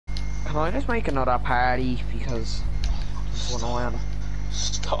Can I just make another party because it's annoying?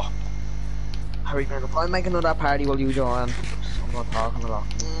 Stop. Harry, can I make another party while you join? I'm not talking a lot.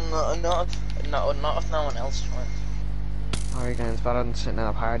 No, not if no one else joins. Harry, it's better than sitting in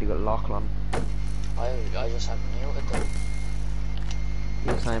a party with Lachlan. I just have muted them.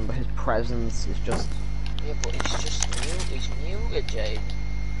 You're saying, but his presence is just... Yeah, but he's just mute. He's muted, Jade.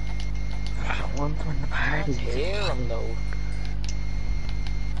 I don't want him in the I party. can't hear him though.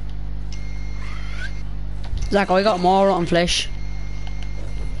 Zach, I got more rotten flesh.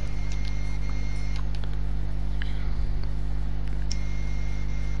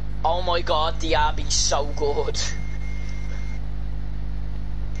 Oh my god, the Abbey's so good.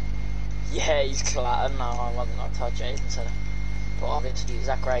 Yeah, he's clattered. No, I wasn't gonna touch Jaden said it. But obviously,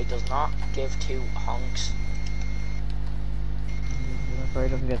 Zach Gray does not give two honks. Zach Gray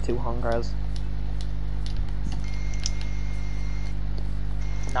doesn't get two hungers.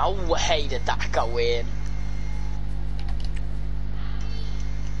 No way did that go in.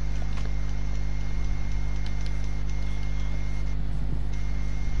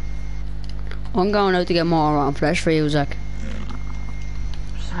 I'm going out to get more rotten flesh for you, Zach.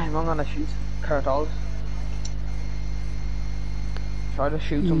 Same, I'm gonna shoot Kurtals. Try to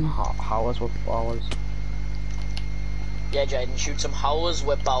shoot some hours with bowers. Yeah, Jaden, shoot some hours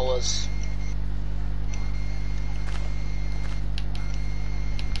with bowers.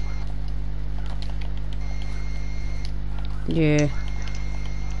 Yeah.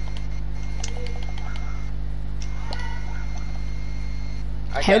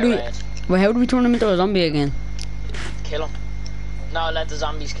 How do we turn him into a zombie again? Kill him. No, let the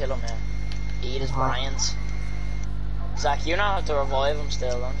zombies kill him, yeah. Eat his brains. Zach, you know how to revive him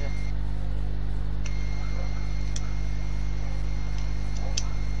still, don't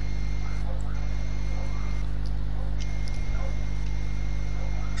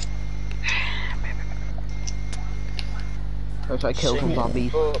you? So I killed some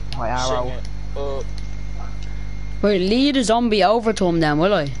zombies. My arrow. Wait, lead a zombie over to him then,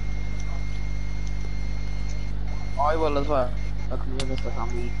 will I? I will as well. I can rid of the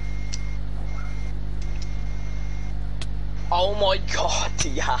zombie. Oh my god,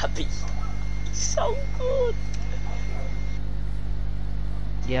 the Abbey. So good.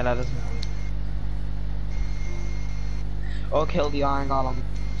 Yeah, that is. I'll kill the Iron Golem.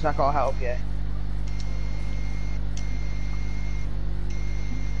 Zach, I'll help you.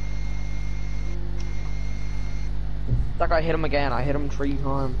 That guy hit him again. I hit him 3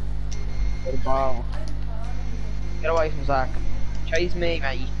 times. With a ball. Get away from Zach. Chase me,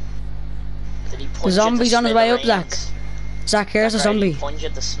 mate. Did he punch The zombie's on his way up, Zach. Zach, here's a zombie. Punch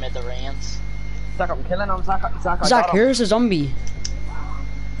at the smithereens. Zach, I'm killing him. Zach, here's a zombie.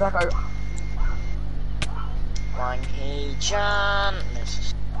 Zach, Wangy-chan.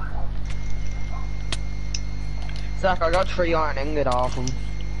 Misses. Zach, I got 3 iron ingot off him.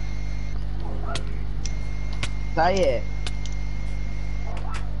 Say it.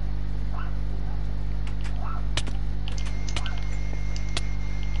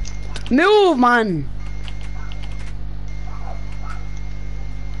 Move, man!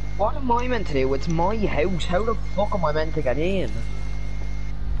 What am I meant to do? It's my house. How the fuck am I meant to get in?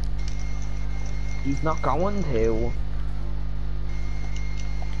 He's not going to.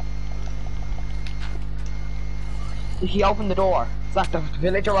 He opened the door. Zach, the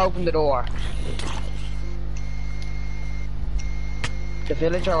villager opened the door. The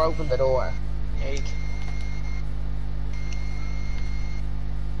villager opened the door. Egg.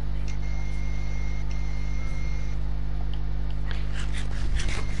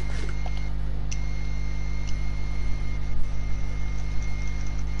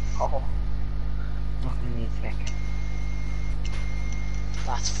 Oh. Nothing needs back.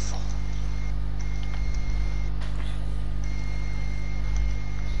 That's full.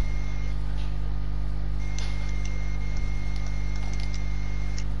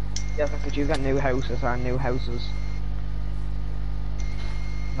 Yeah, but could you get new houses or new houses?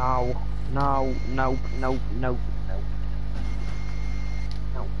 No, no, nope, nope, nope, nope.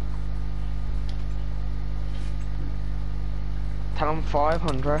 Nope. Tell him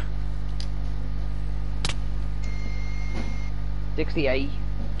 500. 68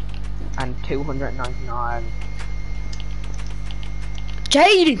 and 299.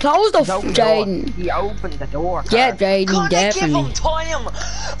 Jaden, close the Jaden. He opened the door. Yeah, Jaden, Gonna definitely. give him time.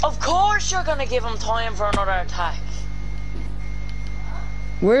 Of course you're gonna give him time for another attack.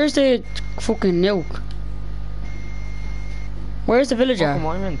 Where's the fucking nuke? Where's the villager?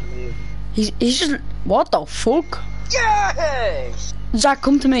 What am I meant to do? He's just, what the fuck? Yes! Zach,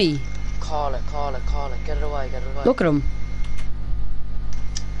 come to me. Call it. Get it away. Look at him.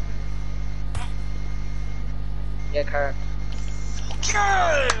 Yeah, Kurt.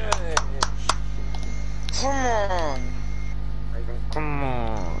 Okay. Come on. Come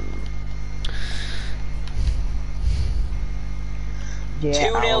on.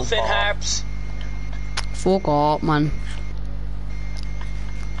 Yeah, 2-0 Finn Harps. Fuck off, man.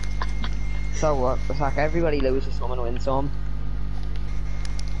 So what? It's like everybody loses some and wins some.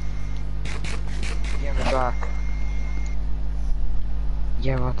 Yeah, but Zach.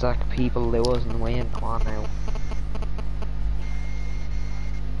 Yeah, but Zach, people lose and win. Come on now.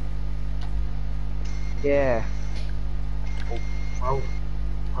 Yeah. Oh,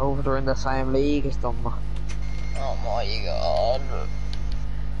 over they're in the same league as them. Oh my god.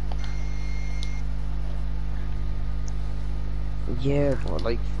 Yeah, but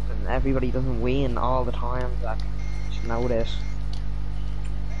like fucking everybody doesn't win all the time. Zach, you should know this.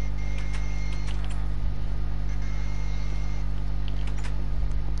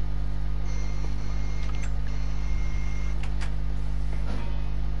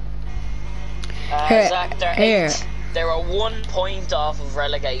 Zach, they're Here. 8. They were 1 point off of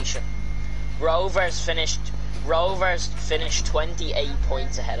relegation. Rovers finished 28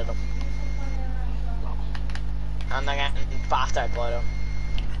 points ahead of them. And they're getting battered by them.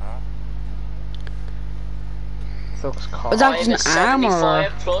 Sucks cock. Was that I just have a an arm or?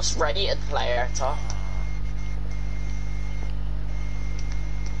 75 plus rated player, Tom.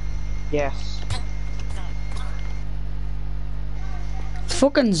 Yes.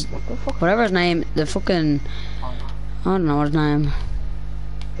 Fucking whatever his name, the fucking I don't know what his name.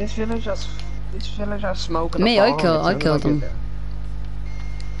 This villager smoking. Me, a I bomb. killed It him.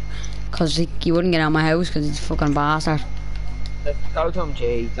 Cause he wouldn't get out of my house because he's a fucking bastard. Go to him,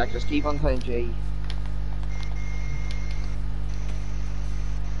 G. Like, just keep on playing G.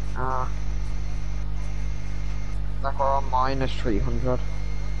 Like we're on minus 300.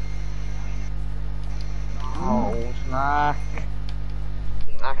 Oh, Zach.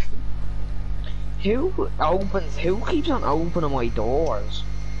 Actually, who keeps on opening my doors?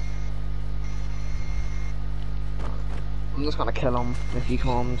 I'm just gonna kill him if he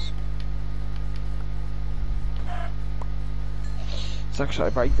comes. So actually I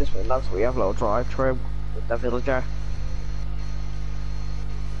break this window so we have a little drive through with the villager.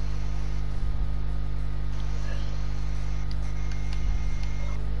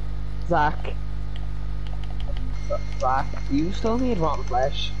 Zach, do you still need rotten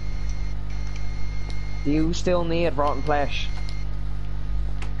flesh? Do you still need rotten flesh?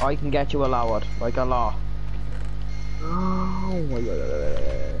 I can get you allowed, like a lot. Oh, wait.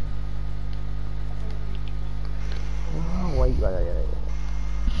 Oh, wait.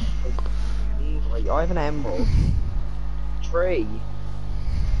 Wait, I have an emerald. 3.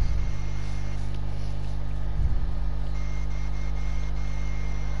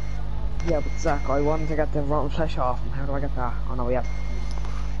 Yeah, but Zach, I wanted to get the rotten flesh off him. How do I get that? Oh no, yeah.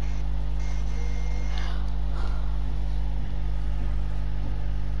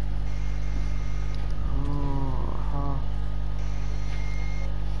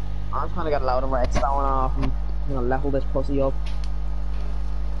 I'm trying to get a load of redstone off and I'm gonna level this pussy up.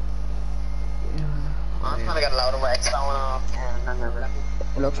 I'm trying to get a load of redstone off and then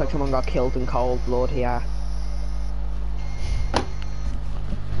it looks like someone got killed in cold blood here.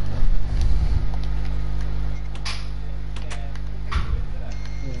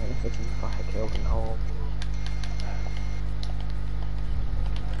 Killed in cold.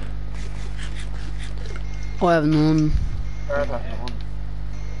 I have none.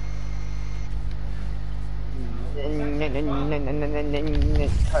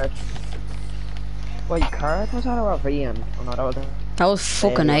 Kurt. Wait, Kurt? Was that about VM? Oh no, that was... That was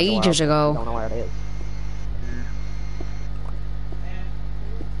fucking ages I ago. don't know where it is.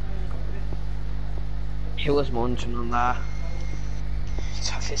 Who was munching on that? It's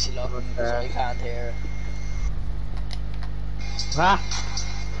a fishy look, so I can't hear it. Ah!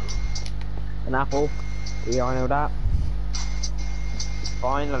 An apple. We all know that.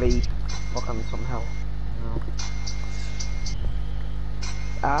 Finally. Fucking somehow. No.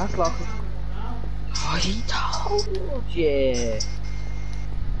 Ass lock. I told you.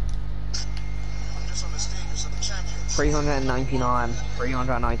 399.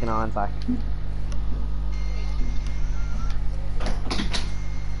 399 back.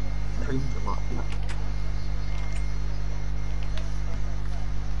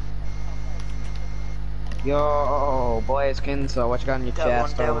 Yo, boy, skin. So what you got in your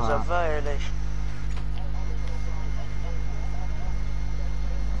chest? That was a violation.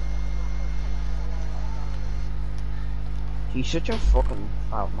 You shut your fucking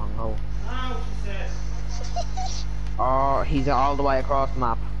mouth, Mongo. Oh, he's all the way across the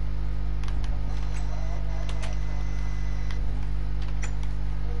map.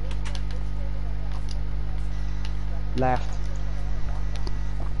 Left.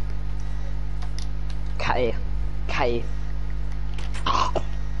 K. K.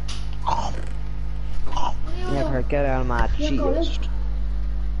 Yeah, Kurt, get out of my cheese.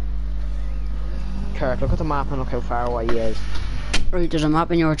 Kurt, look at the map and look how far away he is. Right, there's a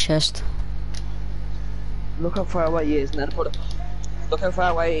map in your chest. Look how far away he is and then put it. Look how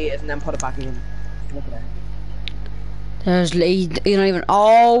far away he is and then put it back in. Look at it. There's lead. You don't even.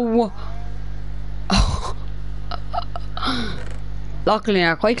 Oh! Luckily,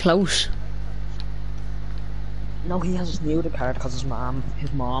 they're quite close. No, he has his muted card because his mom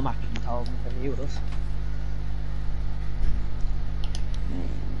actually told him to mute us.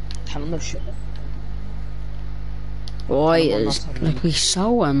 Tell him the shit. Boy, it's like he's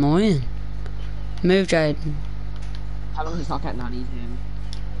so annoying. Move, Jaden. Tell him he's not getting anything.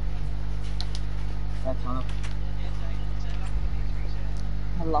 Yeah, tell him.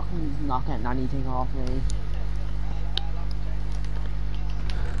 Tell him he's not getting anything off me.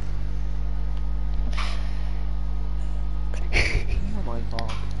 Not my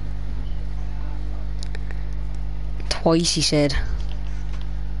fault. Twice, he said.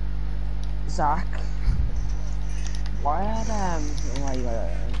 Zach, why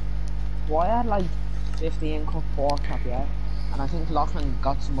had like 15 cooked pork chop, yeah? And I think Lachlan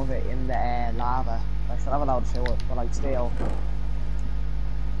got some of it in the lava. I still have allowed to show it, but like still.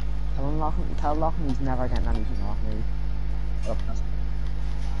 Tell Lachlan he's never getting anything off me.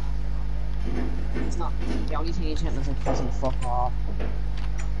 It's not, the only thing he's hitting is like doesn't fuck off.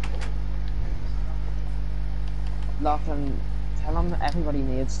 Lachlan, tell him everybody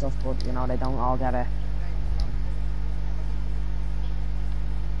needs stuff, but you know, they don't all get it.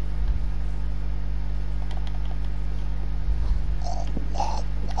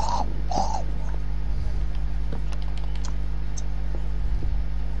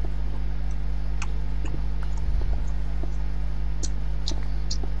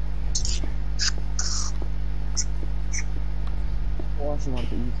 What you want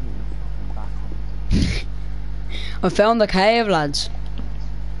to eat in the fucking back home? I found the cave, lads.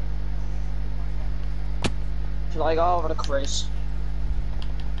 Should I go over to Chris?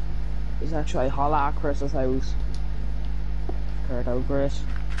 Is actually holler at Chris's house. Kurt out Chris.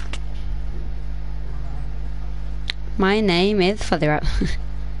 My name is Father.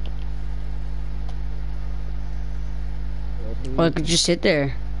 Or I could just sit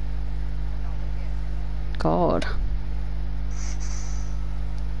there. God.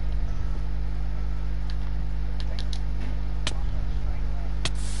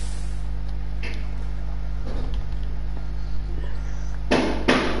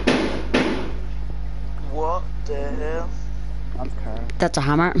 What the hell? That's Kurt. That's a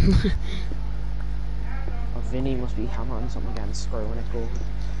hammer. Oh, Vinny must be hammering something against screwing it goes.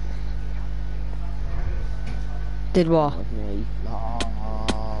 Did what? With me.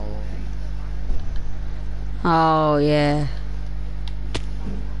 Oh. Oh, yeah.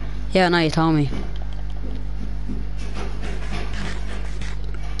 Yeah, no, you told me.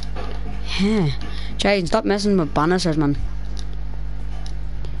 Yeah. Jaden, stop messing with banisters, man.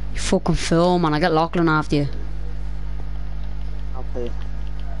 You fucking fool, man. I get Lachlan after you. Okay.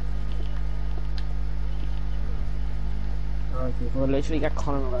 Alright, we'll literally get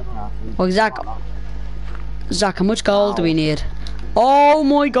Connor around after you. Oh, Zach. Zach, how much gold do we need? Oh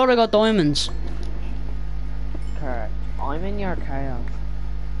my god, I got diamonds. Kurt, I'm in your chaos.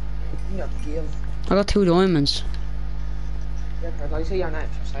 In your guild. I got 2 diamonds. Yeah, Kurt, I see your name,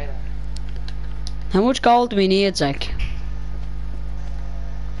 so say that. How much gold do we need, Zach?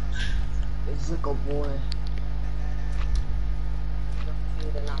 This is a good boy.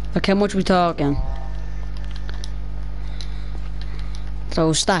 Like, how much we talking?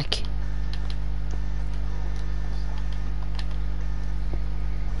 So, stack.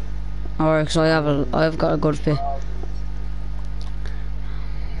 Alright, cause I've got a good fit.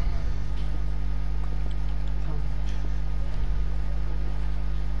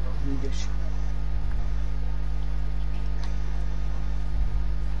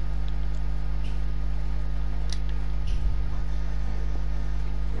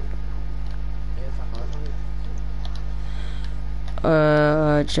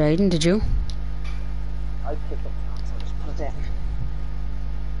 Jaden, did you? I picked up the answer, just put it down.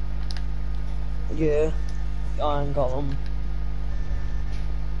 Yeah, the iron golem.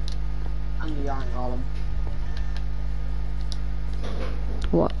 And the iron golem.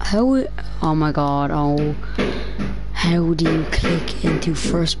 What? How? Oh my god! Oh, how do you click into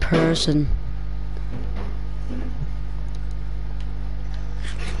first person?